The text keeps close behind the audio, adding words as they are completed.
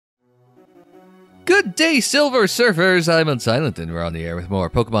Good day, Silver Surfers! I'm Unsilent, and we're on the air with more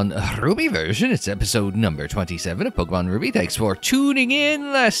Pokemon Ruby version. It's episode number 27 of Pokemon Ruby. Thanks for tuning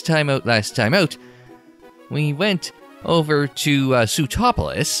in. Last time out, we went over to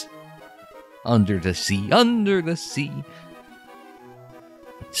Sootopolis. Under the sea.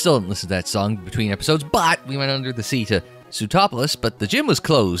 Still didn't listen to that song between episodes, but we went under the sea to Sootopolis, but the gym was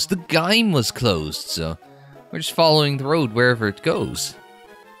closed. The game was closed, so we're just following the road wherever it goes.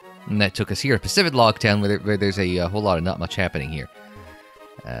 And that took us here to Pacific Log Town, where there's a whole lot of not much happening here.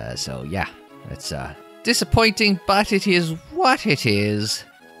 So yeah, it's disappointing, but it is what it is.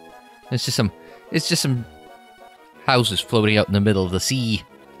 It's just some houses floating out in the middle of the sea.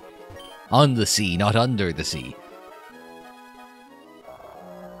 On the sea, not under the sea.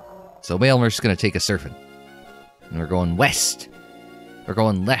 So Wailmer's gonna take us surfing. And we're going west. We're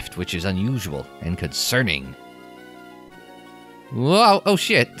going left, which is unusual and concerning. Whoa, oh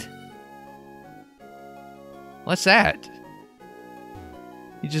shit. What's that?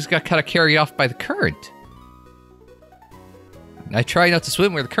 You just got kind of carried off by the current. I try not to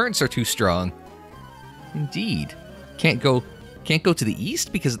swim where the currents are too strong. Indeed. Can't go to the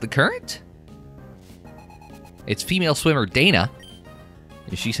east because of the current? It's female swimmer Dana.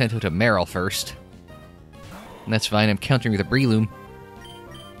 She sent out to Meryl first. And that's fine, I'm countering with a Breloom.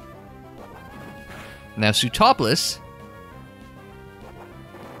 Now Sootopolis.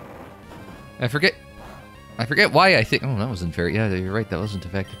 I forget why I think... Oh, that wasn't fair. Yeah, you're right, that wasn't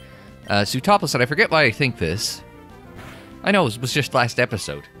effective. Sootopolis, and I forget why I think this. I know, it was just last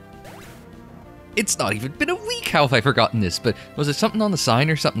episode. It's not even been a week, how have I forgotten this? But was it something on the sign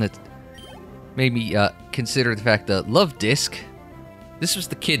or something that made me consider the fact that Love Disc... This was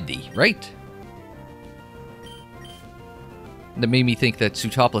the kidney, right? That made me think that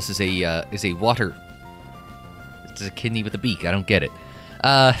Sootopolis is a water... It's a kidney with a beak, I don't get it.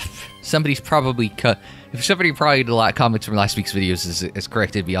 Somebody probably did a lot of comments from last week's videos is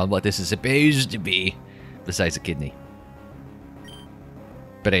corrected me on what this is supposed to be, besides a kidney.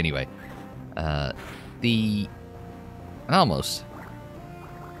 But anyway, almost.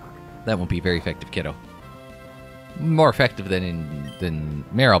 That won't be very effective, kiddo. More effective than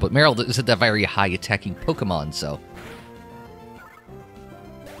Meryl, but Meryl isn't a very high attacking Pokemon, so.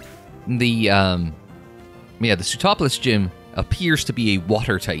 The Sootopolis gym appears to be a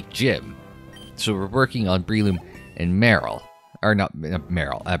watertight gym. So we're working on Breloom and Meryl. Or not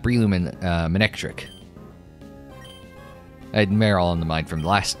Meryl, Breloom and Manectric. I had Meryl on the mind from the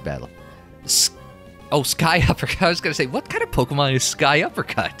last battle. Sky Uppercut. I was going to say, what kind of Pokemon is Sky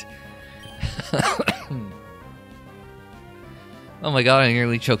Uppercut? Oh my god, I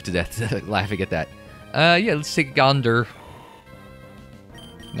nearly choked to death laughing at that. Yeah, let's take a gander.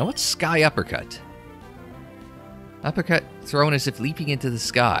 Now what's Sky Uppercut? Uppercut thrown as if leaping into the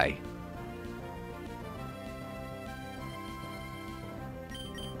sky.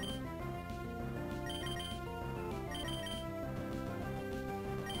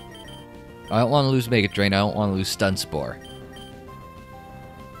 I don't want to lose Mega Drain, I don't want to lose Stun Spore.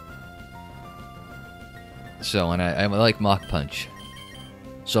 So, and I like Mach Punch.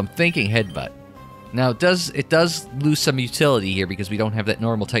 So I'm thinking Headbutt. Now, it does lose some utility here because we don't have that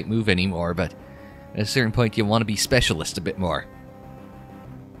normal type move anymore, but at a certain point you want to be Specialist a bit more.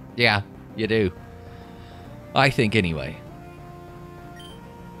 Yeah, you do. I think anyway.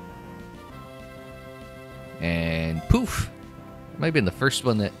 And poof! Might have been the first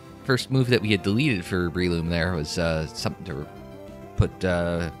move that we had deleted for Breloom there was something to put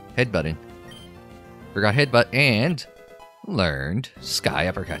Headbutt in. Forgot Headbutt and learned Sky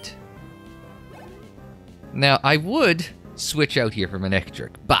Uppercut. Now, I would switch out here for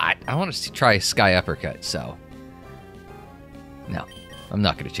Manectric, but I want to try a Sky Uppercut, so... No, I'm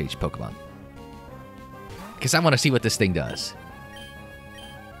not going to change Pokemon. Because I want to see what this thing does.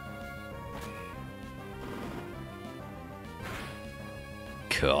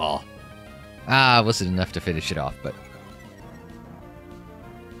 Cool. Wasn't enough to finish it off, but...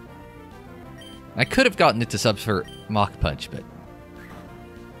 I could have gotten it to subs for Mach Punch, but...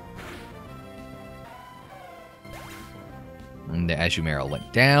 And the Azumarill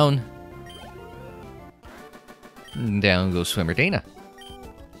went down. And down goes Swimmer Dana.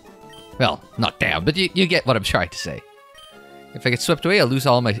 Well, not down, but you get what I'm trying to say. If I get swept away, I'll lose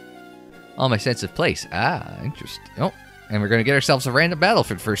all my sense of place. Interesting. Oh, and we're going to get ourselves a random battle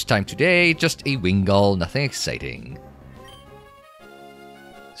for the first time today. Just a Wingull, nothing exciting.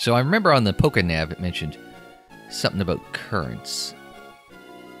 So I remember on the Pokenav it mentioned something about currents.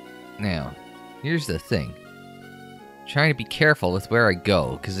 Now, here's the thing. Trying to be careful with where I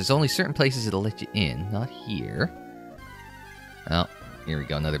go, because there's only certain places that'll let you in, not here. Well, Here we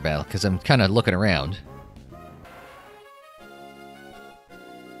go, another battle, because I'm kind of looking around.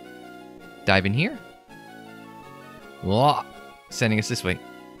 Dive in here. Whoa, sending us this way.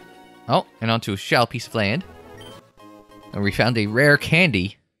 Oh, and onto a shallow piece of land. And we found a rare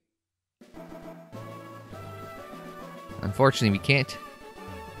candy. Unfortunately, we can't.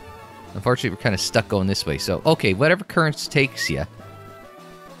 Unfortunately, we're kind of stuck going this way. So, okay, whatever currents takes you,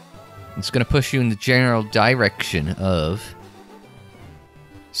 it's going to push you in the general direction of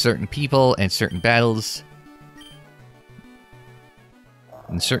certain people and certain battles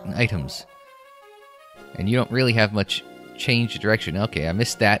and certain items. And you don't really have much change of direction. Okay, I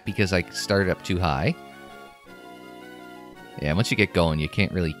missed that because I started up too high. Yeah, once you get going, you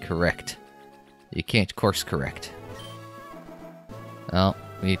can't really correct. You can't course correct. Oh,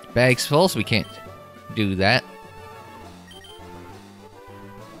 we need bags full, so we can't do that.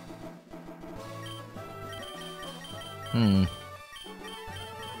 Hmm.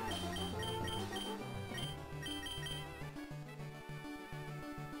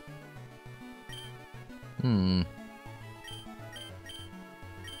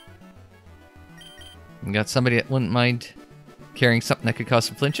 We got somebody that wouldn't mind carrying something that could cause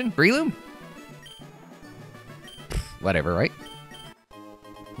some flinching? Breloom? Whatever, right?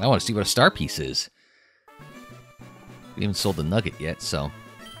 I want to see what a star piece is. We haven't sold the nugget yet, so...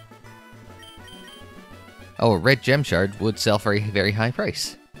 Oh, a red gem shard would sell for a very high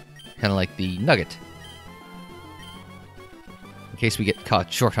price. Kind of like the nugget. In case we get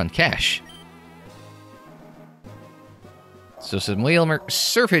caught short on cash. So some whale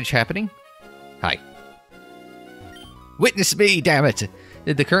surfage happening. Hi. Witness me, damn it!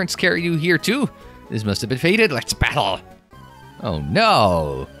 Did the currents carry you here too? This must have been fated. Let's battle! Oh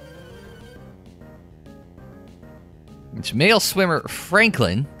no! It's male swimmer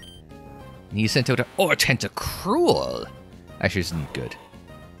Franklin. And he's sent out to Tentacruel. Actually, isn't good.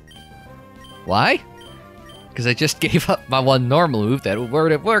 Why? Because I just gave up my one normal move that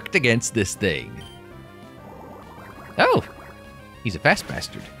would have worked against this thing. Oh! He's a fast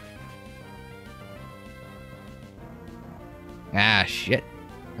bastard. Ah, shit.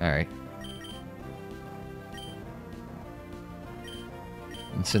 Alright.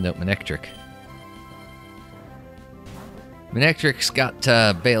 And send out Manectric. Manectric's got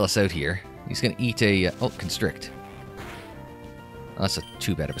to bail us out here. He's going to eat a... Constrict. Oh, that's not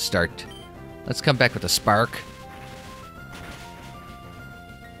too bad of a start. Let's come back with a Spark.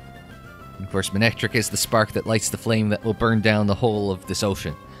 And of course, Manectric is the spark that lights the flame that will burn down the whole of this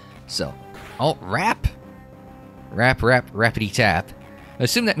ocean. So... Oh, Rap! Rapidy tap. I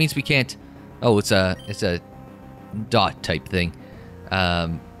assume that means we can't... Oh, it's a dot type thing.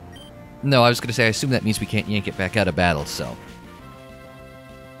 No, I was going to say, I assume that means we can't yank it back out of battle, so...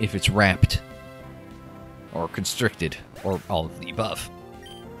 If it's wrapped, or constricted, or all of the above.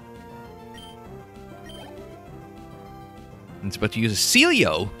 It's about to use a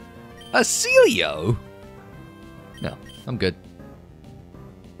Celio? A Celio? No, I'm good.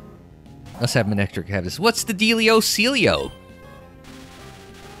 Let's have Manectric have this. What's the dealio Celio?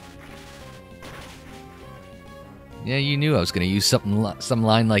 Yeah, you knew I was going to use some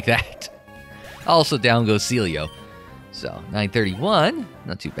line like that. Also, down goes Celio. So, 931.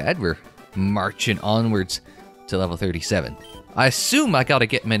 Not too bad. We're marching onwards to level 37. I assume I got to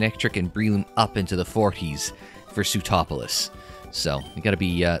get Manectric and Breloom up into the 40s for Sootopolis. So, we got to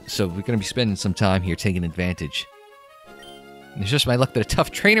be. So we're going to be spending some time here taking advantage. And it's just my luck that a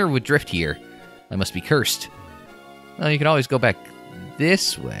tough trainer would drift here. I must be cursed. Well, you can always go back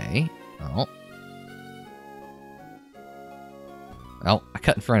this way. Oh. Oh, I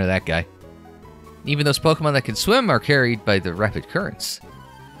cut in front of that guy. Even those Pokemon that can swim are carried by the rapid currents.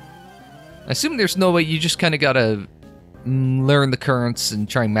 I assume there's no way, you just kind of gotta learn the currents and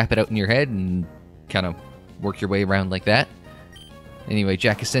try and map it out in your head and kind of work your way around like that. Anyway,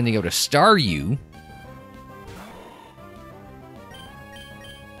 Jack is sending out a Staryu.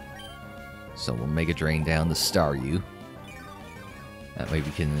 So we'll Mega Drain down the Staryu. That way we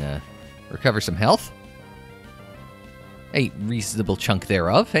can recover some health. A reasonable chunk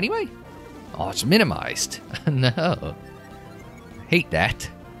thereof, anyway. Oh, it's minimized. No. Hate that.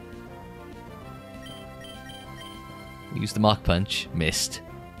 Use the Mach Punch. Missed.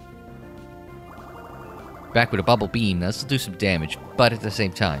 Back with a Bubble Beam. This will do some damage, but at the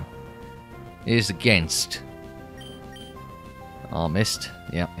same time, it is against. Oh, missed.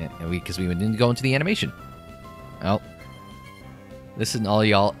 Yeah, because we didn't go into the animation. Oh. Listen, all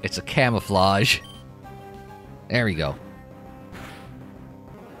y'all. It's a camouflage. There we go.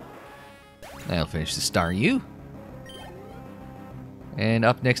 That'll finish the Staryu. And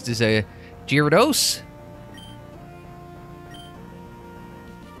up next is a Gyarados.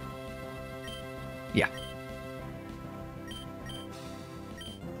 Yeah.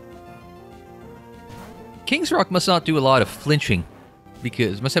 King's Rock must not do a lot of flinching,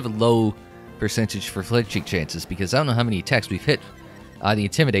 because must have a low percentage for flinching chances, because I don't know how many attacks we've hit. The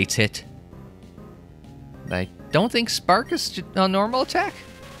Intimidate's hit. I don't think Spark is a normal attack.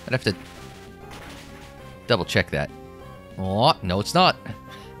 I'd have to double check that. Oh, no it's not.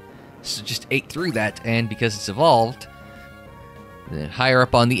 So just ate through that, and because it's evolved, the higher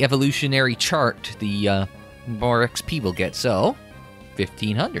up on the evolutionary chart, the more XP we'll get. So,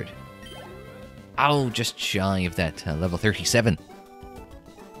 1500. Oh, just shy of that level 37.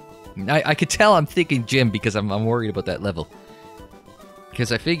 I could tell I'm thinking gym because I'm worried about that level.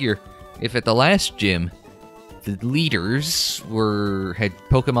 Because I figure if at the last gym the leaders had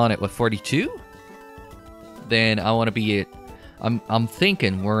Pokemon at what, 42? Then I want to be at I'm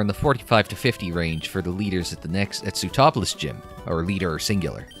thinking we're in the 45 to 50 range for the leaders at Sootopolis gym, or leader or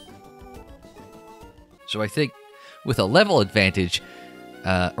singular. So I think with a level advantage,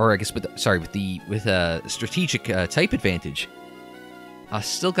 or I guess with a strategic type advantage, I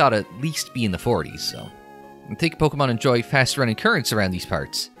still gotta at least be in the 40s. So I think Pokemon enjoy fast running currents around these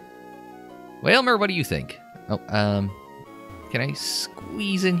parts. Well, Elmer, what do you think? Oh, can I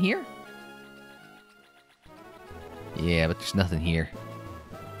squeeze in here? Yeah, but there's nothing here.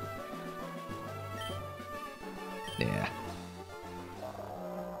 Yeah.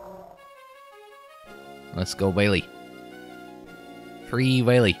 Let's go, Whaley. Free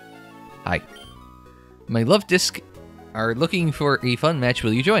Whaley. Hi. My Love Disc are looking for a fun match.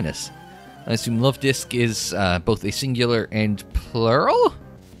 Will you join us? I assume Love Disc is both a singular and plural?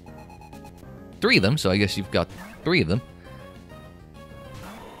 3 of them, so I guess you've got 3 of them.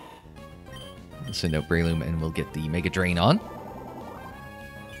 Let's send out Breloom and we'll get the Mega Drain on.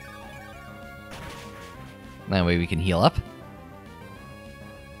 That way we can heal up.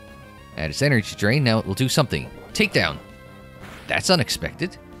 Add its Energy Drain, now it will do something. Takedown. That's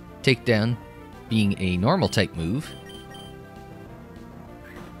unexpected. Takedown being a normal type move.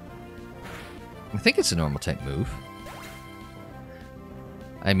 I think it's a normal type move.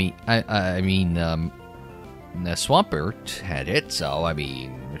 I mean, Swampert had it, so I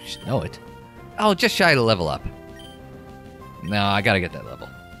mean, we should know it. Oh, just shy to level up. No, I gotta get that level.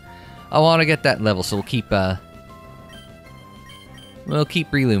 I want to get that level, so we'll keep Breloom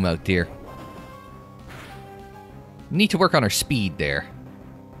out there. We need to work on our speed there.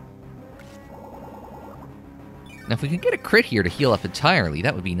 Now, if we can get a crit here to heal up entirely,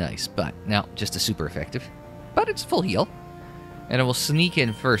 that would be nice. But, now, just a super effective. But it's full heal. And I will sneak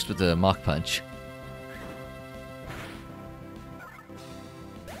in first with the Mach Punch.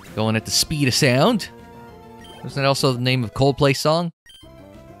 Going at the speed of sound. Isn't that also the name of Coldplay song?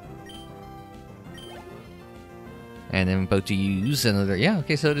 And I'm about to use another... Yeah,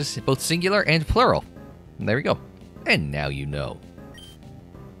 okay, so it is both singular and plural. And there we go. And now you know.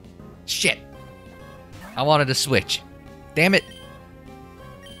 Shit. I wanted to switch. Damn it.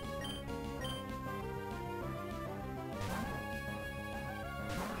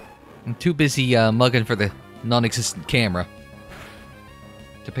 I'm too busy mugging for the non-existent camera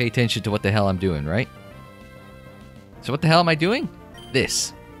to pay attention to what the hell I'm doing, right? So what the hell am I doing?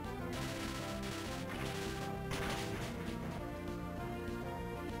 This.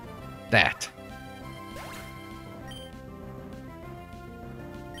 That.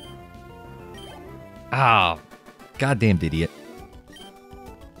 Ah, goddamned idiot.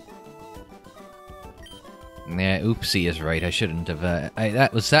 Nah, oopsie is right. I shouldn't have.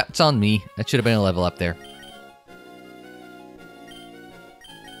 That's on me. That should have been a level up there.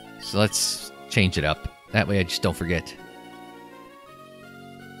 So let's change it up. That way I just don't forget.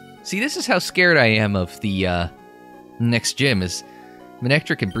 See, this is how scared I am of the next gym. Is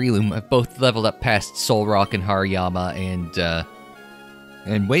Manectric and Breloom have both leveled up past Solrock and Hariyama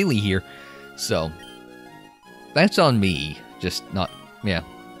and Whaley here. So that's on me. Just not, yeah.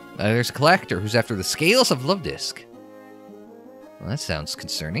 There's a collector who's after the scales of Love Disc. Well, that sounds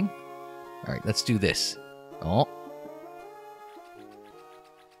concerning. Alright, let's do this. Oh.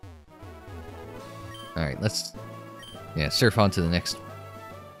 Alright, let's... Yeah, surf on to the next...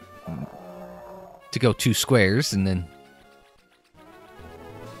 To go 2 squares, and then...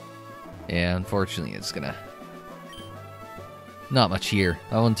 Yeah, unfortunately, it's gonna... Not much here.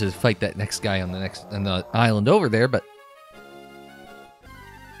 I wanted to fight that next guy on the island over there, but...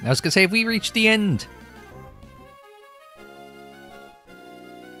 I was gonna say, have we reached the end?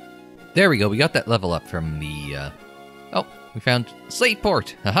 There we go, we got that level up from the, Oh, we found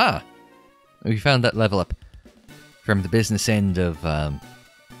Slateport! Haha! We found that level up from the business end of,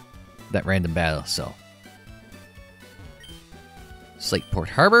 that random battle, so... Slateport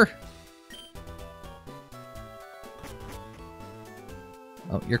Harbor.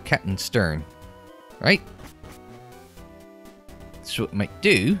 Oh, you're Captain Stern. Right? So what I might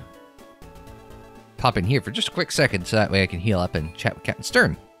do... Pop in here for just a quick second so that way I can heal up and chat with Captain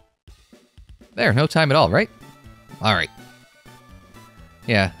Stern. There, no time at all, right? Alright.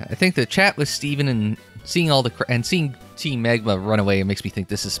 Yeah, I think the chat with Steven and seeing all the... and seeing Team Magma run away, it makes me think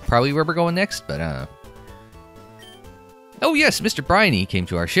this is probably where we're going next, but Oh yes, Mr. Briney came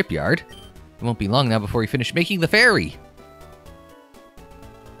to our shipyard. It won't be long now before we finish making the ferry.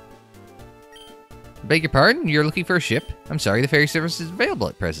 Beg your pardon? You're looking for a ship? I'm sorry, the ferry service is available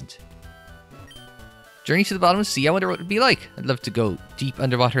at present. Journey to the bottom of the sea, I wonder what it would be like. I'd love to go deep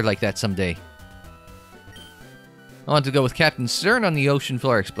underwater like that someday. I wanted to go with Captain Stern on the ocean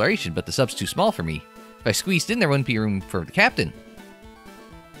floor exploration, but the sub's too small for me. If I squeezed in, there wouldn't be room for the captain.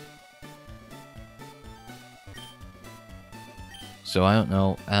 So I don't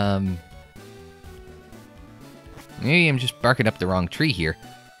know, maybe I'm just barking up the wrong tree here.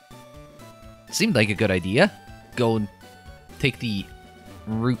 Seemed like a good idea. Go and take the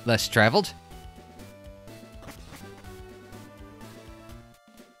route less traveled.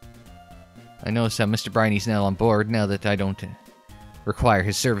 I notice how Mr. Briney's now on board now that I don't require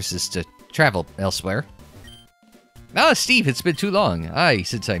his services to travel elsewhere. Ah, Steve, it's been too long. Aye,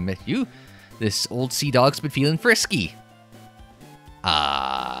 since I met you. This old sea dog's been feeling frisky.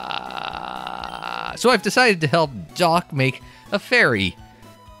 So I've decided to help Doc make a ferry.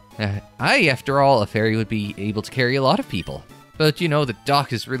 After all, a ferry would be able to carry a lot of people. But you know, the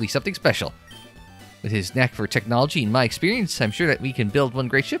Doc is really something special. With his knack for technology and my experience, I'm sure that we can build one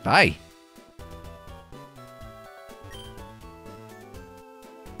great ship. Aye.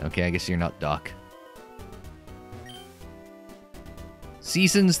 Okay, I guess you're not Doc.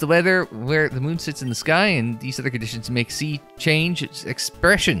 Seasons, the weather, where the moon sits in the sky, and these other conditions make sea change its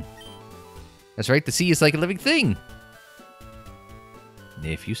expression. That's right, the sea is like a living thing.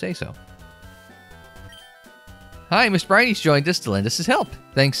 If you say so. Hi, Mr. Briney's joined us to lend us his help.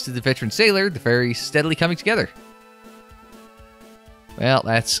 Thanks to the veteran sailor, the ferry's steadily coming together. Well,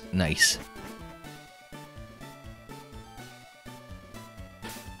 that's nice.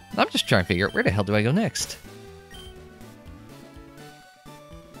 I'm just trying to figure out where the hell do I go next.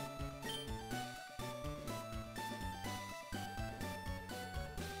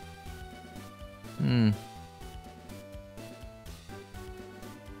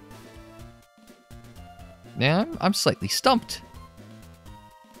 Yeah, I'm slightly stumped.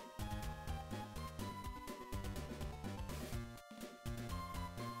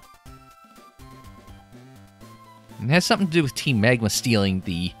 It has something to do with Team Magma stealing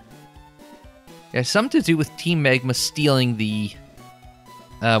the... It has something to do with Team Magma stealing the...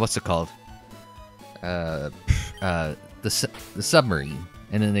 what's it called? The submarine.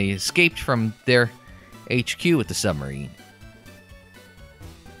 And then they escaped from their HQ with the submarine.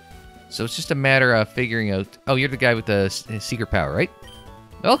 So it's just a matter of figuring out... Oh, you're the guy with the secret power, right?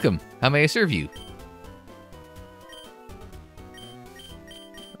 Welcome. How may I serve you?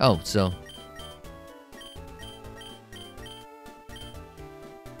 Oh, so...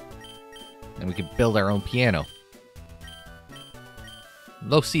 And we can build our own piano.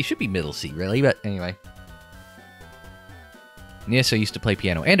 Low C should be middle C, really, but anyway. Yes, I used to play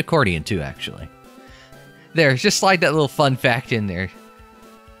piano and accordion too, actually. There, just slide that little fun fact in there.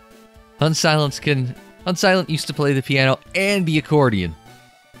 Unsilent used to play the piano and the accordion.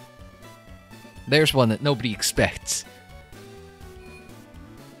 There's one that nobody expects.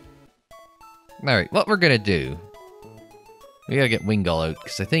 Alright, what we're gonna do... We gotta get Wingull out,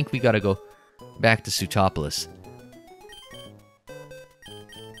 because I think we gotta go back to Sootopolis.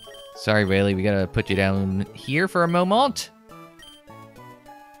 Sorry, Rayleigh, we gotta put you down here for a moment.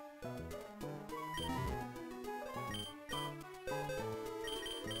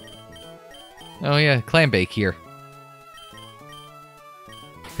 Oh yeah, Clambake here.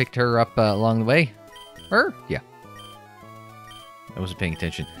 Picked her up along the way. Her? Yeah. I wasn't paying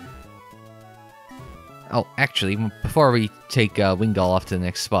attention. Oh, actually, before we take Wingull off to the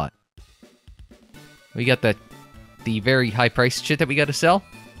next spot. We got the very high-priced shit that we gotta sell.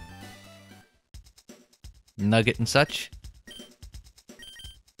 Nugget and such.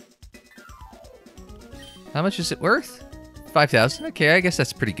 How much is it worth? 5,000? Okay, I guess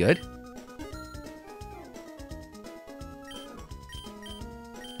that's pretty good.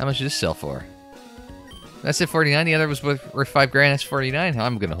 How much did this sell for? That's at 49. The other was worth 5 grand. That's 49.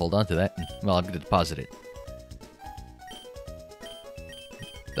 I'm gonna hold on to that. Well, I'm gonna deposit it.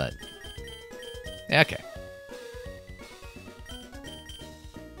 But okay.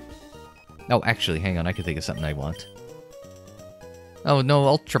 Oh, actually, hang on. I can think of something I want. Oh no,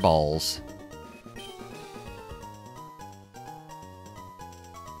 Ultra Balls.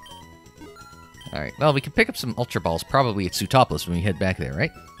 Alright, well, we can pick up some Ultra Balls probably at Sootopolis when we head back there,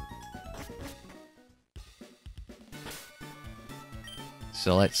 right?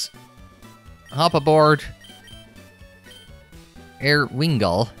 So let's hop aboard Air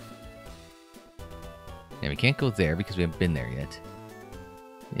Wingull. Yeah, we can't go there because we haven't been there yet.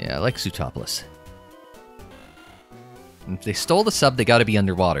 Yeah, I like Sootopolis. If they stole the sub, they gotta be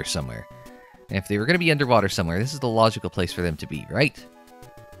underwater somewhere. And if they were gonna be underwater somewhere, this is the logical place for them to be, right?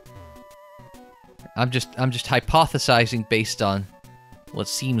 I'm just hypothesizing based on what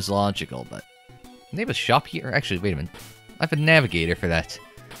seems logical, but... They have a shop here? Actually, wait a minute. I have a navigator for that.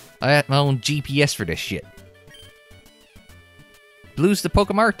 I have my own GPS for this shit. Blue's the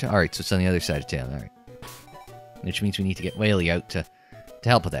Pokemart? Alright, so it's on the other side of town, alright. Which means we need to get Whaley out to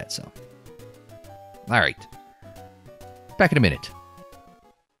help with that, so... Alright. Back in a minute.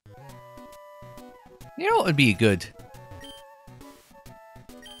 You know what would be a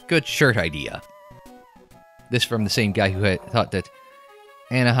good shirt idea? This from the same guy who had thought that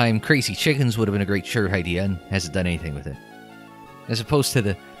Anaheim Crazy Chickens would have been a great shirt idea and hasn't done anything with it. As opposed to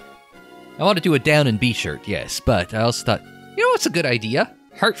the... I want to do a Down and B shirt, yes, but I also thought, you know what's a good idea?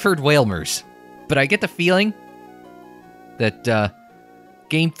 Hartford Whalmers. But I get the feeling that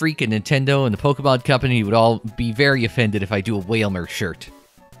Game Freak and Nintendo and the Pokemon Company would all be very offended if I do a Whalmer shirt.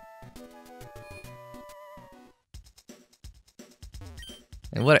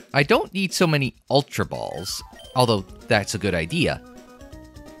 And what I don't need so many Ultra Balls, although that's a good idea.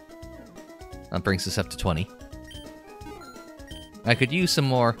 That brings us up to 20. I could use some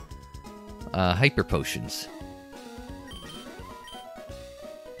more Hyper Potions.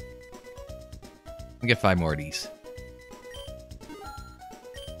 I'll get 5 more of these.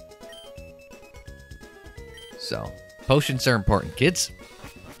 So, potions are important, kids.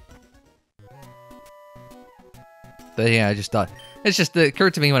 But yeah, I just thought... It's just, it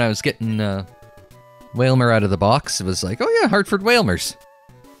occurred to me when I was getting Whalmer out of the box. It was like, oh yeah, Hartford Whalmers.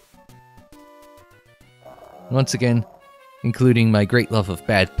 Once again, including my great love of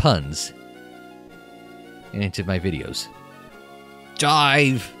bad puns into my videos.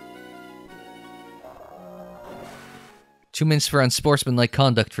 Dive! 2 minutes for unsportsmanlike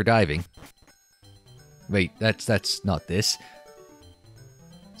conduct for diving. Wait, that's not this.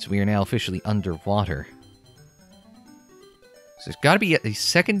 So we are now officially underwater. So there's got to be a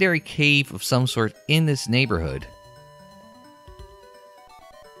secondary cave of some sort in this neighborhood.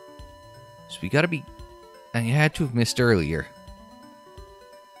 So we got to be... I had to have missed earlier.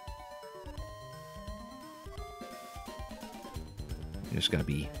 There's got to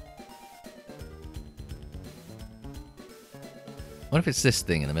be... What if it's this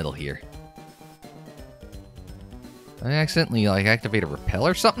thing in the middle here? Did I accidentally, like, activate a repel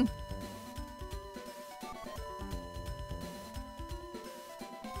or something?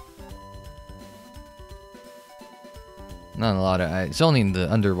 Not a lot of... it's only in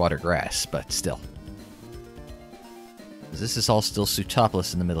the underwater grass, but still. This is all still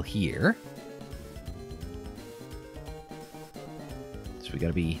Sootopolis in the middle here. So we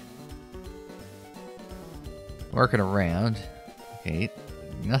gotta be... working around. Okay,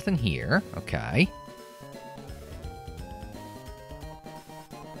 nothing here. Okay.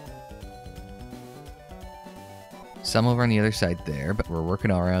 Some over on the other side there, but we're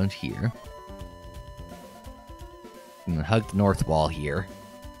working all around here. I'm gonna hug the north wall here.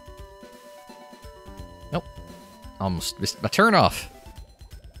 Nope. Almost missed my turn off.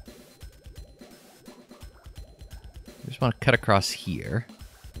 I just want to cut across here.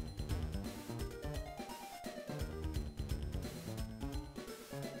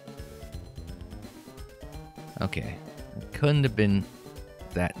 Okay. It couldn't have been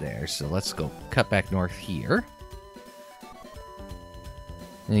that there, so let's go cut back north here.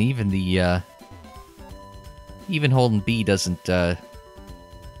 And even the, even holding B doesn't,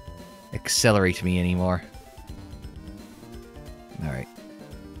 accelerate me anymore. Alright.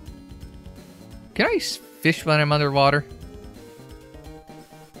 Can I fish when I'm underwater?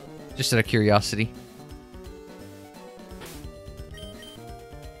 Just out of curiosity.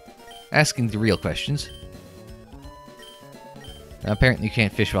 Asking the real questions. Apparently you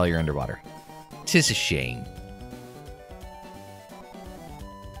can't fish while you're underwater. 'Tis a shame.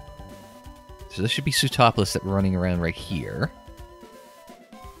 So this should be Sootopolis that we're running around right here.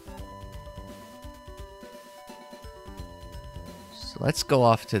 So let's go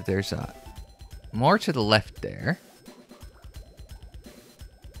off to... there's a... more to the left there.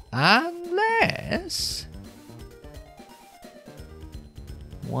 Unless...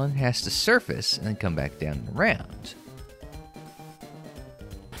 one has to surface and then come back down and around.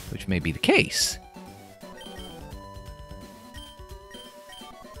 Which may be the case.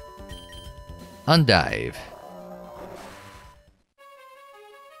 Undive.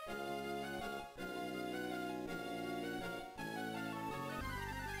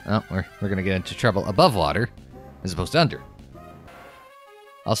 Oh, we're gonna get into trouble above water as opposed to under.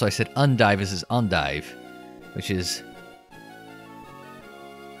 Also, I said undive is undive, which is...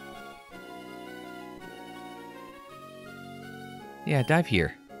 Yeah, dive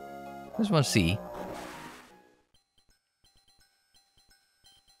here. I just want to see.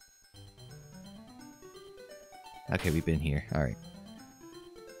 Okay, we've been here. Alright.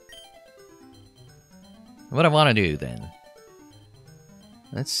 What I want to do, then...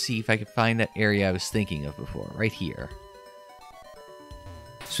 Let's see if I can find that area I was thinking of before. Right here.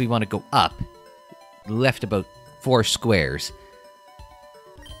 So we want to go up. Left about 4 squares.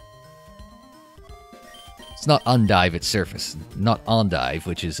 It's not undive, it's surface. Not ondive,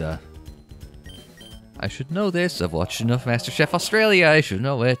 which is, I should know this. I've watched enough MasterChef Australia. I should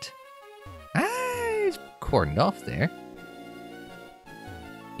know it. Ah, it's cordoned off there.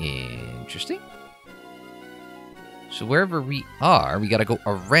 Interesting. So wherever we are, we gotta go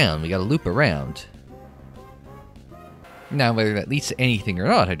around. We gotta loop around. Now, whether that leads to anything or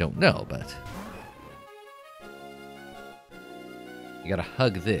not, I don't know, but... You gotta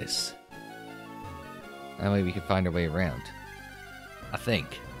hug this. That way we can find our way around. I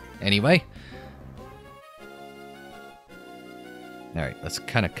think. Anyway. Alright, let's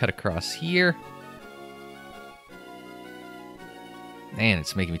kind of cut across here. Man,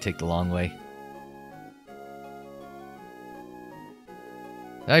 it's making me take the long way.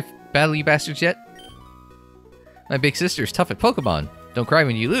 Did I battle you bastards yet? My big sister's tough at Pokemon. Don't cry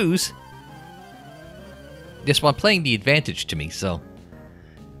when you lose. Just want playing the advantage to me, so...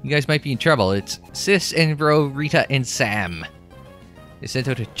 You guys might be in trouble. It's Sis and Bro, Rita, and Sam. They sent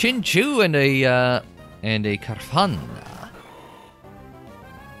out a Chinchu and a Carfana.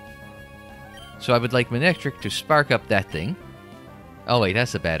 So I would like Manectric to spark up that thing. Oh wait,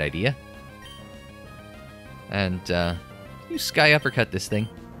 that's a bad idea. And, you Sky Uppercut this thing.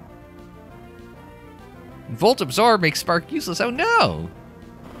 Volt Absorb makes Spark useless. Oh no!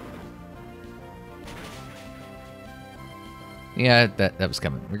 Yeah, that was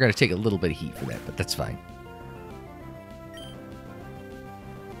coming. We're going to take a little bit of heat for that, but that's fine.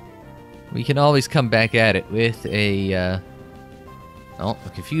 We can always come back at it with a, oh, a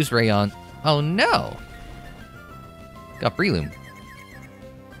Confuse Ray on. Oh no! Got Breloom.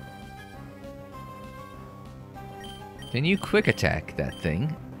 Can you Quick Attack that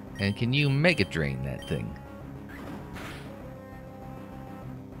thing? And can you Mega Drain that thing?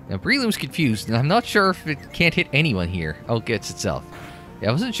 Now, Breloom's confused, and I'm not sure if it can't hit anyone here. Oh, it gets itself. Yeah,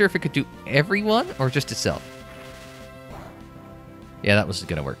 I wasn't sure if it could do everyone or just itself. Yeah, that wasn't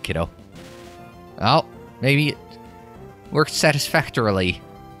gonna work, kiddo. Oh, maybe it worked satisfactorily.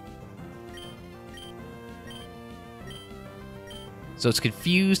 So it's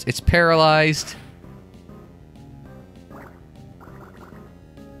confused, it's paralyzed.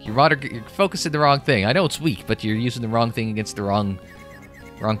 You're focusing the wrong thing. I know it's weak, but you're using the wrong thing against the wrong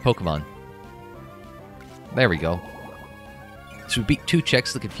Pokemon. There we go. So we beat 2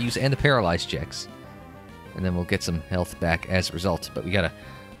 checks, the confuse and the paralyzed checks. And then we'll get some health back as a result. But we gotta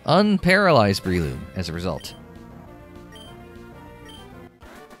unparalyze Breloom as a result.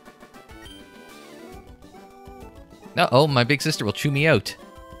 Uh-oh, my big sister will chew me out.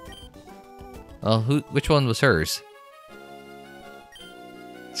 Well, which one was hers?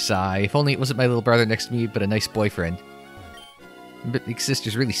 Sigh. If only it wasn't my little brother next to me, but a nice boyfriend. But big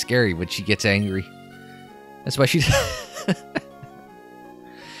sister's really scary when she gets angry. That's why she's...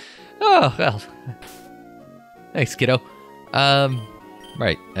 Oh, well. Thanks, kiddo.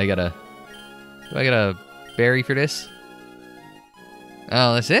 Right. Do I got a berry for this?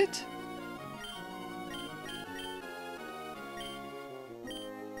 Oh, that's it?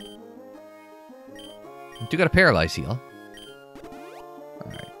 I do got a paralyze heal.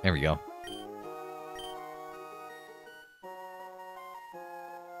 Alright, there we go.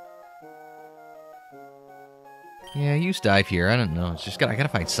 Yeah, use dive here. I don't know. It's just I gotta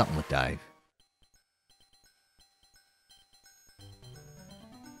find something with dive.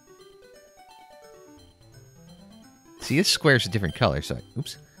 See, this square's a different color, so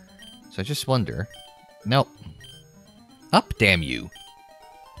oops. So I just wonder. Nope. Up, damn you.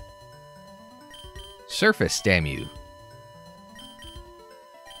 Surface, damn you.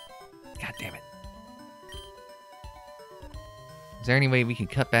 God damn it. Is there any way we can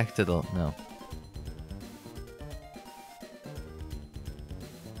cut back to the... No.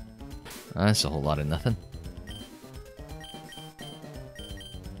 That's a whole lot of nothing.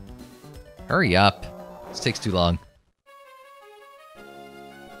 Hurry up. This takes too long.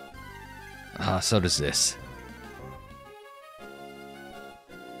 Ah, so does this.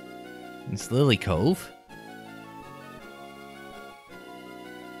 It's Lily Cove.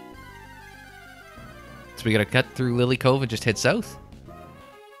 So we gotta cut through Lily Cove and just head south?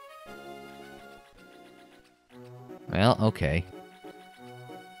 Well, okay.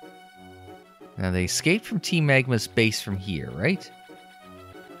 Now they escaped from Team Magma's base from here, right?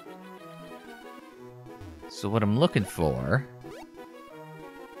 So what I'm looking for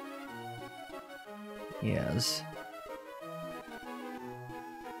is...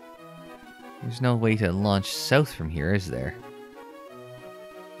 There's no way to launch south from here, is there?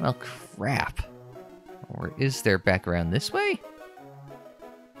 Well, crap. Or is there back around this way?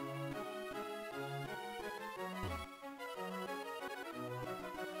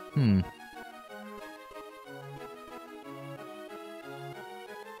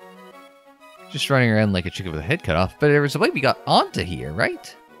 Just running around like a chicken with a head cut off. But there was a way we got onto here,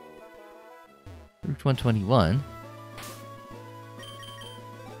 right? Route 121.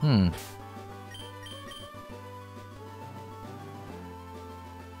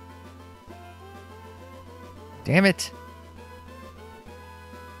 Damn it.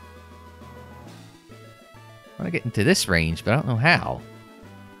 I want to get into this range, but I don't know how.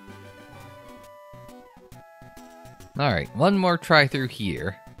 Alright, one more try through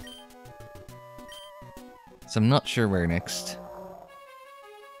here. So I'm not sure where next.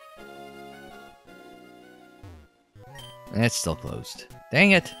 It's still closed.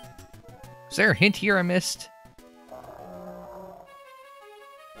 Dang it! Is there a hint here I missed?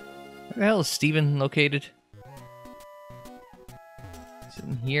 Where the hell is Steven located?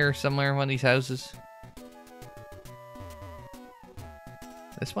 Sitting here somewhere in one of these houses.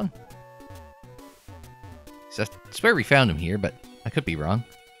 This one? So I swear we found him here, but I could be wrong.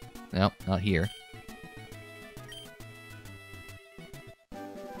 No, not here.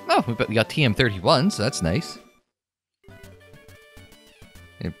 Oh, but we got TM31, so that's nice.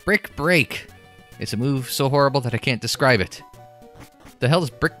 And Brick Break. It's a move so horrible that I can't describe it. What the hell does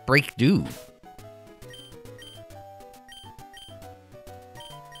Brick Break do?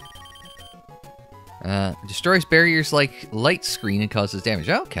 Destroys barriers like light screen and causes damage.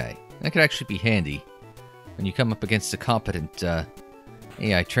 Okay, that could actually be handy when you come up against a competent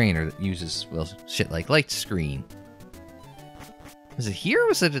AI trainer that uses, well, shit like light screen. Was it here or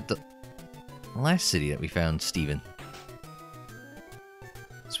was it at the last city that we found Steven?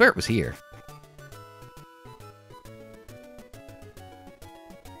 I swear it was here.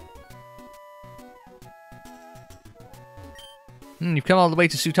 You've come all the way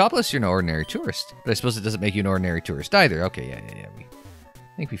to Sootopolis? You're no ordinary tourist. But I suppose it doesn't make you an ordinary tourist either. Okay, yeah.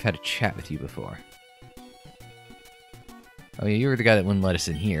 I think we've had a chat with you before. Oh yeah, you were the guy that wouldn't let us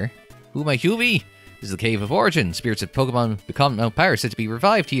in here. Who my Hubie? This is the Cave of Origin. Spirits of Pokemon become no power said to be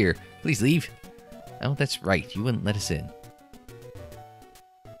revived here. Please leave. Oh, that's right. You wouldn't let us in.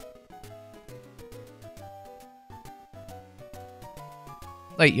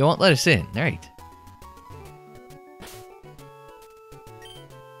 Wait, you won't let us in. Alright.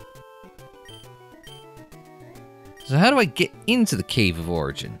 So how do I get into the Cave of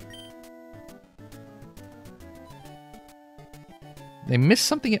Origin? They missed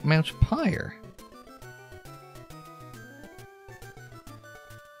something at Mount Pyre.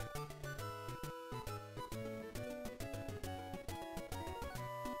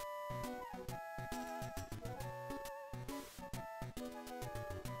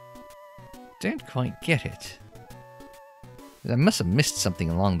 Don't quite get it. I must have missed something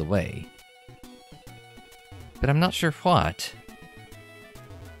along the way. But I'm not sure what.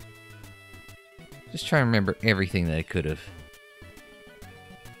 Just trying to remember everything that I could have.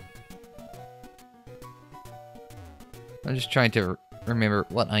 I'm just trying to remember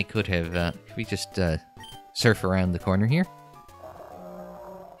what I could have. Can we just surf around the corner here?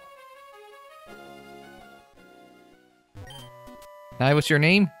 Hi, what's your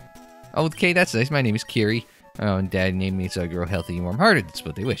name? Oh, okay, that's nice. My name is Kiri. Oh, and Dad named me so I grow healthy and warm-hearted. That's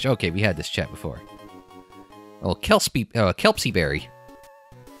what they wish. Okay, we had this chat before. Oh, Kelpsy berry.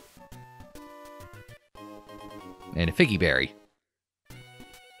 And a figgy berry.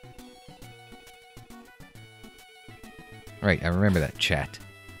 Right, I remember that chat.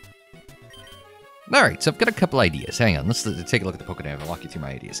 Alright, so I've got a couple ideas. Hang on, let's take a look at the Pokédex and walk you through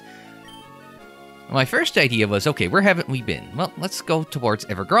my ideas. My first idea was, okay, where haven't we been? Well, let's go towards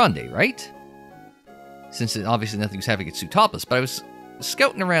Evergrande, right? Since obviously nothing's happening at Sootopolis, but I was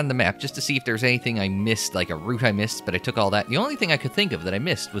scouting around the map just to see if there's anything I missed, like a route I missed, but I took all that. The only thing I could think of that I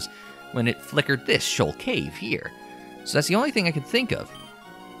missed was when it flickered this Shoal Cave here. So that's the only thing I could think of.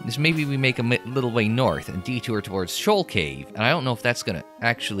 Is maybe we make a little way north and detour towards Shoal Cave, and I don't know if that's going to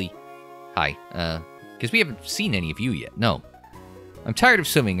actually Hi. Because we haven't seen any of you yet. No. I'm tired of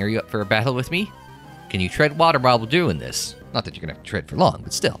swimming. Are you up for a battle with me? Can you tread water while we're doing this? Not that you're gonna have to tread for long,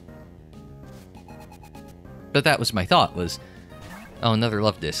 but still. But that was my thought, was... Oh, another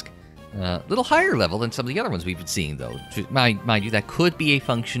love disc. A little higher level than some of the other ones we've been seeing, though. Mind you, that could be a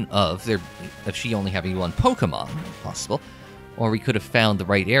function of she only having one Pokemon, possible. Or we could have found the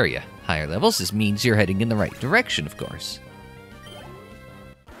right area. Higher levels, this means you're heading in the right direction, of course.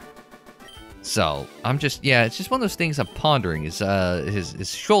 So, I'm just... Yeah, it's just one of those things I'm pondering. Is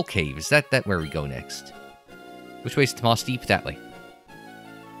Shoal Cave, is that where we go next? Which way's the Moss Deep? That way.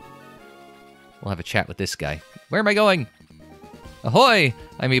 We'll have a chat with this guy. Where am I going? Ahoy!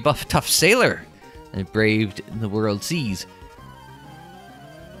 I'm a buff, tough sailor. I braved the world seas.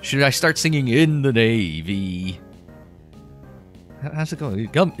 Should I start singing In the Navy? How's it going?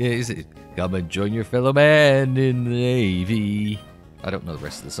 Come and join your fellow man in the Navy. I don't know the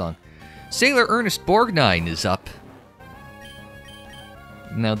rest of the song. Sailor Ernest Borgnine is up.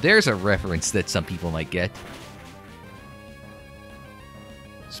 Now there's a reference that some people might get.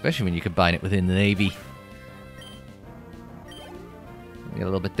 Especially when you combine it within the Navy. Get a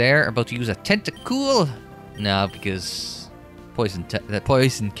little bit there. About to use a Tentacool. No, because that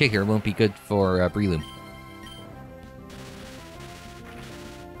poison kicker won't be good for Breloom.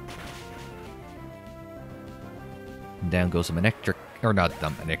 And down goes a Manectric, or not a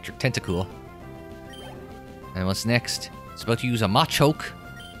Manectric, Tentacool. And what's next? It's about to use a Machoke.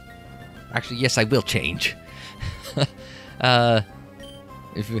 Actually, yes, I will change.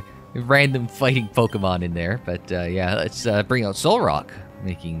 If random fighting Pokemon in there, but yeah, let's bring out Solrock,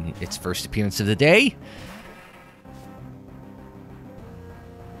 making its first appearance of the day.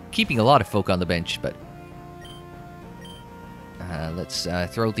 Keeping a lot of folk on the bench, but let's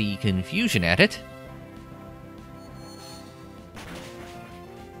throw the Confusion at it.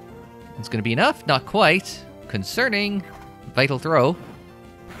 It's going to be enough? Not quite. Concerning. Vital Throw.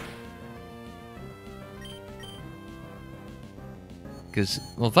 Because,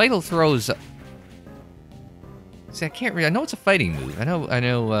 well, Vital Throws... See, I can't really... I know it's a fighting move. I know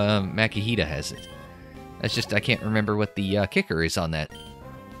Makihita has it. That's just, I can't remember what the kicker is on that.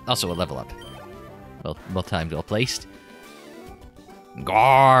 Also a level up. Well timed, well placed.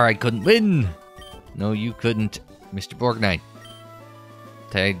 Gar, I couldn't win! No, you couldn't, Mr. Borgnine.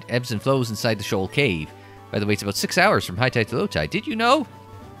 Tide ebbs and flows inside the Shoal Cave. By the way, it's about 6 hours from high tide to low tide. Did you know?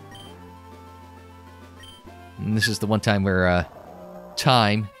 And this is the one time where,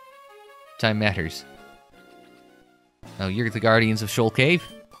 time matters. Oh, you're the Guardians of Shoal Cave?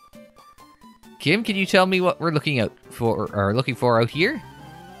 Kim, can you tell me what we're looking for out here?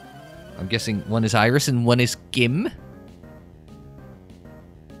 I'm guessing one is Iris and one is Kim.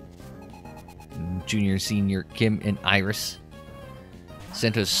 Junior, Senior, Kim, and Iris.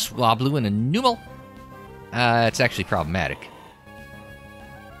 Sent a Swablu and a Numel. It's actually problematic.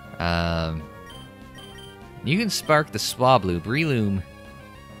 You can spark the Swablu. Breloom.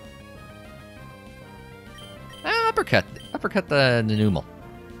 Uppercut the Numel.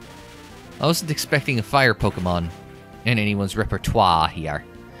 I wasn't expecting a fire Pokemon in anyone's repertoire here.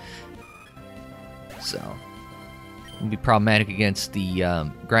 So, it'll be problematic against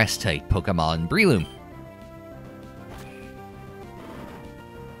the grass-type Pokemon Breloom.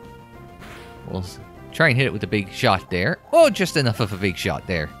 We'll try and hit it with a big shot there. Oh, just enough of a big shot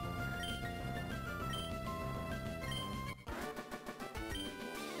there.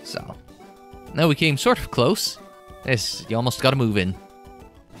 So, now we came sort of close. Yes, you almost got to move in.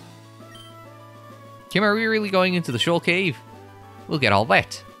 Kim, are we really going into the Shoal Cave? We'll get all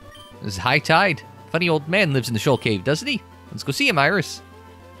wet. This is high tide. Funny old man lives in the Shoal Cave, doesn't he? Let's go see him, Iris.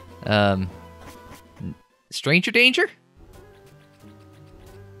 Stranger danger?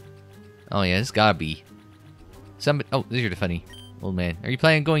 Oh yeah, it's gotta be. Somebody. Oh, these are the funny old man. Are you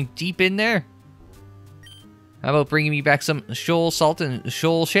planning on going deep in there? How about bringing me back some shoal salt and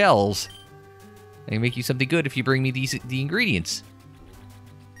shoal shells? I can make you something good if you bring me the ingredients.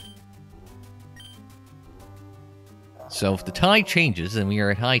 So if the tide changes, then we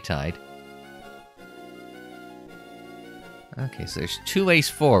are at high tide. Okay, so there's 2 ways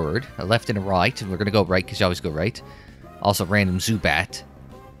forward, a left and a right, and we're gonna go right because you always go right. Also, random Zubat.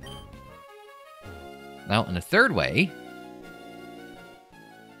 Now, in the third way...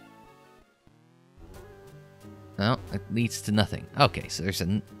 No, it leads to nothing. Okay, so there's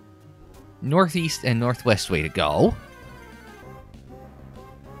a northeast and northwest way to go.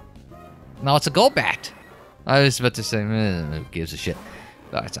 No, it's a Golbat! I was about to say, who gives a shit?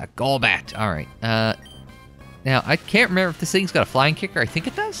 Oh, it's a Golbat. Alright, now, I can't remember if this thing's got a flying kicker. I think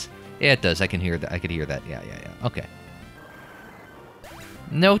it does? Yeah, it does. I can hear that. I could hear that. Yeah. Okay.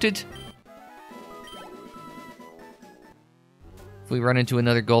 Noted. we run into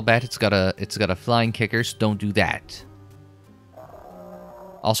another Golbat, it's got a flying kicker, so don't do that.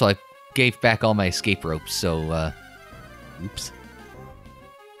 Also, I gave back all my escape ropes, so, oops.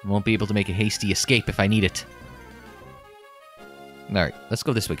 Won't be able to make a hasty escape if I need it. Alright, let's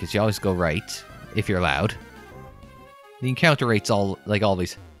go this way, because you always go right, if you're allowed. The encounter rate's all, like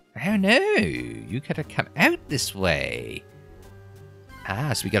always. Oh no, you gotta come out this way.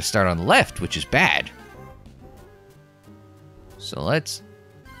 Ah, so we gotta start on the left, which is bad. So let's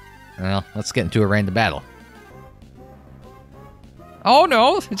get into a random battle. Oh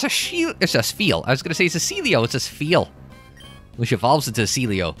no, it's a shield. It's a Feel. I was gonna say it's a Celio. It's a Feel, which evolves into a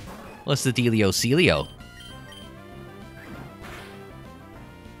Celio. What's the dealio, Celio?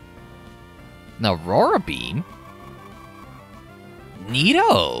 An Aurora Beam.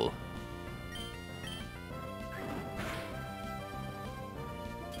 Neato.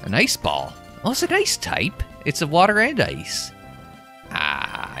 An Ice Ball. Oh, it's an Ice type. It's a water and ice.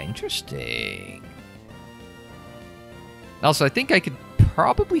 Ah, interesting. Also, I think I could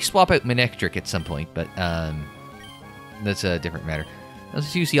probably swap out Manectric at some point, but that's a different matter.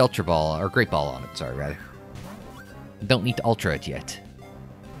 Let's use the Ultra Ball, or Great Ball on it, sorry, rather. Don't need to Ultra it yet.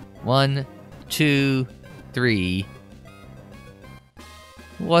 1, 2, 3.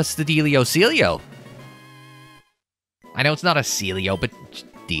 What's the dealio, Celio? I know it's not a Celio, but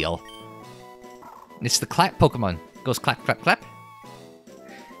deal. It's the clap Pokemon. Goes clap, clap, clap.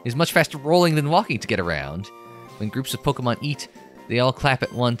 It's much faster rolling than walking to get around. When groups of Pokemon eat, they all clap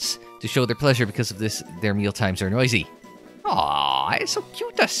at once to show their pleasure. Because of this, their meal times are noisy. Aww, it's so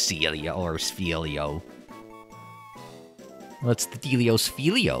cute, a Celio or Sphelio. What's the dealio,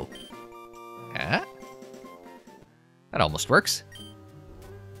 Sphelio? Huh? That almost works.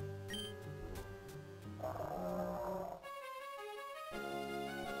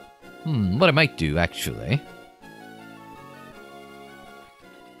 What I might do, actually,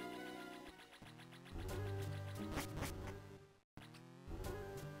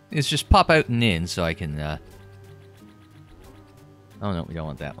 is just pop out and in so I can, oh no, we don't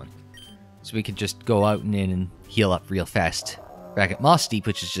want that one. So we can just go out and in and heal up real fast. Back at Moss Deep,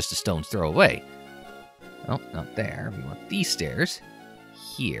 which is just a stone's throw away. Oh, not there. We want these stairs.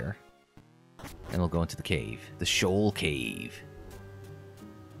 Here. And we'll go into the cave. The Shoal Cave.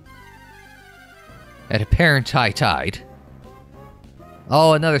 At apparent high tide.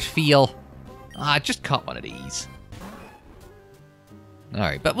 Oh, another Feel. Ah, I just caught one of these.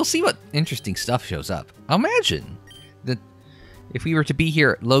 Alright, but we'll see what interesting stuff shows up. Imagine that if we were to be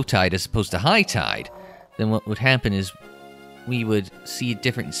here at low tide as opposed to high tide, then what would happen is we would see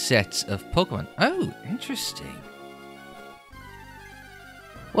different sets of Pokemon. Oh, interesting.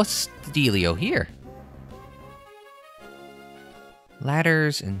 What's the dealio here?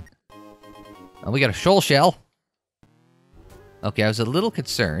 Ladders and... Oh, we got a Shoal Shell. Okay, I was a little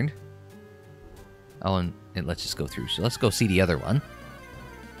concerned. Oh, and let's just go through. So let's go see the other one.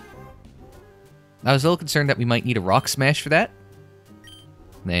 I was a little concerned that we might need a Rock Smash for that.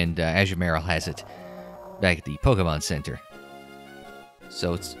 And Azure Merrill has it back at the Pokemon Center.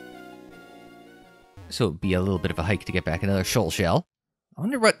 So it's... So it'd be a little bit of a hike to get back another Shoal Shell. I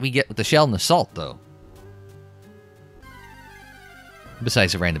wonder what we get with the Shell and the Salt, though.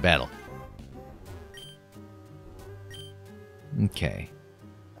 Besides a random battle. Okay.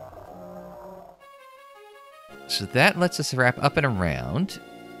 So that lets us wrap up and around,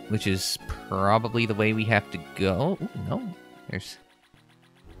 which is probably the way we have to go. Ooh, no, there's...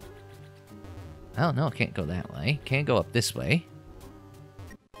 Oh, no, can't go that way. Can't go up this way.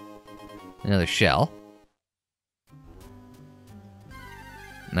 Another shell.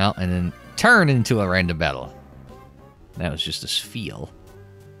 No, and then turn into a random battle. That was just a Feel.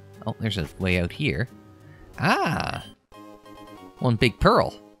 Oh, there's a way out here. Ah! One big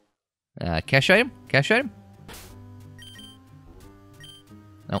pearl. Cash item? Cash item?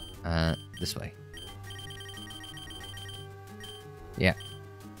 No, this way. Yeah.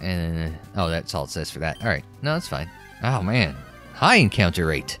 And, oh, that's all it says for that. Alright, no, that's fine. Oh, man. High encounter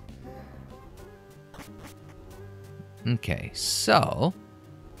rate. Okay, so...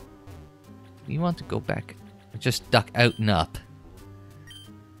 we want to go back. Just duck out and up.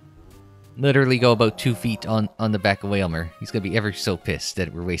 Literally go about 2 feet on the back of Wailmer. He's gonna be ever so pissed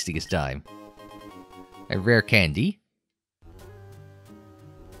that we're wasting his time. A rare candy.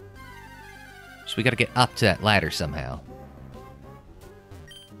 So we gotta get up to that ladder somehow.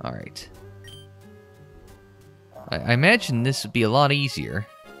 Alright. I imagine this would be a lot easier.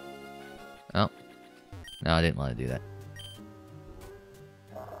 Oh. No, I didn't want to do that.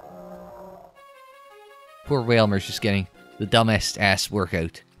 Poor Wailmer's just getting the dumbest ass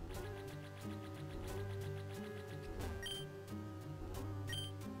workout.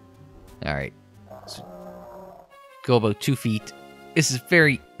 go about 2 feet. This is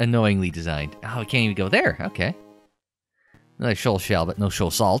very annoyingly designed. Oh, we can't even go there. Okay. Another shoal shell, but no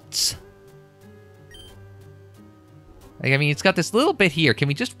shoal salts. Like, I mean, it's got this little bit here. Can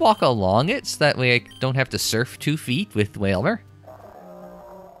we just walk along it so that way I don't have to surf 2 feet with Whalmer?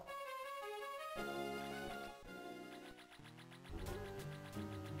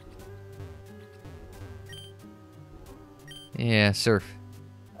 Yeah, surf.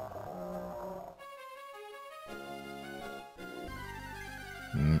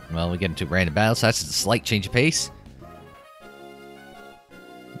 Well, we get into random battles, so that's a slight change of pace.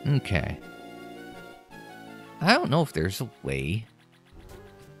 Okay. I don't know if there's a way.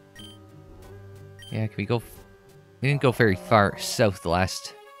 Yeah, can we go... We didn't go very far south the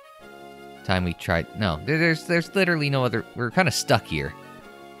last time we tried. No, there's literally no other... We're kind of stuck here.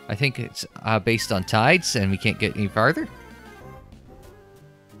 I think it's based on tides, and we can't get any farther.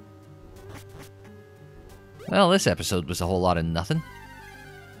 Well, this episode was a whole lot of nothing.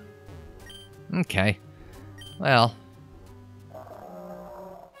 Okay. Well...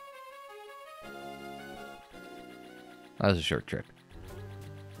 That was a short trip.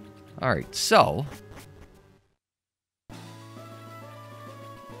 Alright, so...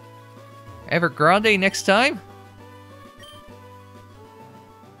 Evergrande next time?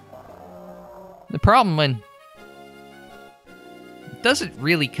 The problem when... It doesn't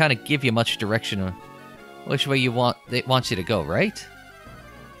really kind of give you much direction on which way it wants you to go, right?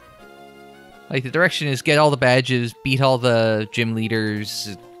 Like, the direction is get all the badges, beat all the gym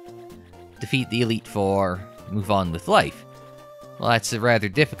leaders, defeat the Elite Four, move on with life. Well, that's rather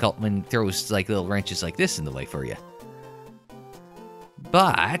difficult when it throws, like, little wrenches like this in the way for you.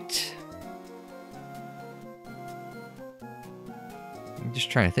 But... I'm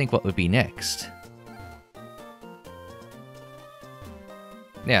just trying to think what would be next.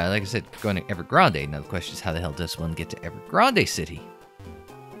 Yeah, like I said, going to Evergrande. Now the question is, how the hell does one get to Evergrande City?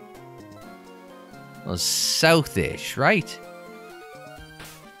 Well, south-ish, right?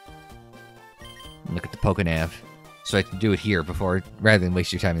 Look at the Pokenav. So I can do it here before, rather than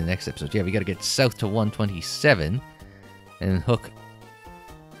waste your time in the next episode. Yeah, we gotta get south to 127, and then hook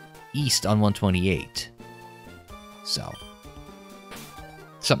east on 128. So,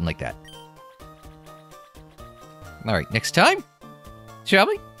 something like that. Alright, next time, shall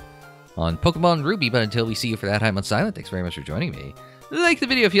we? On Pokemon Ruby, but until we see you for that, I'm Unsilent. Thanks very much for joining me. Like the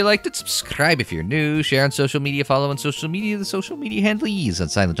video if you liked it, subscribe if you're new, share on social media, follow on social media, the social media handle is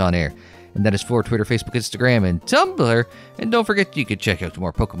Unsilent on Air. And that is for Twitter, Facebook, Instagram, and Tumblr. And don't forget, you can check out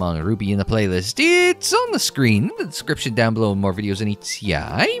more Pokemon Ruby in the playlist. It's on the screen, in the description down below, and more videos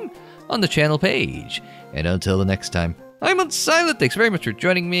anytime on the channel page. And until the next time, I'm Unsilent. Thanks very much for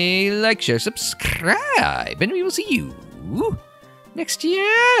joining me. Like, share, subscribe, and we will see you next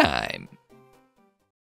time.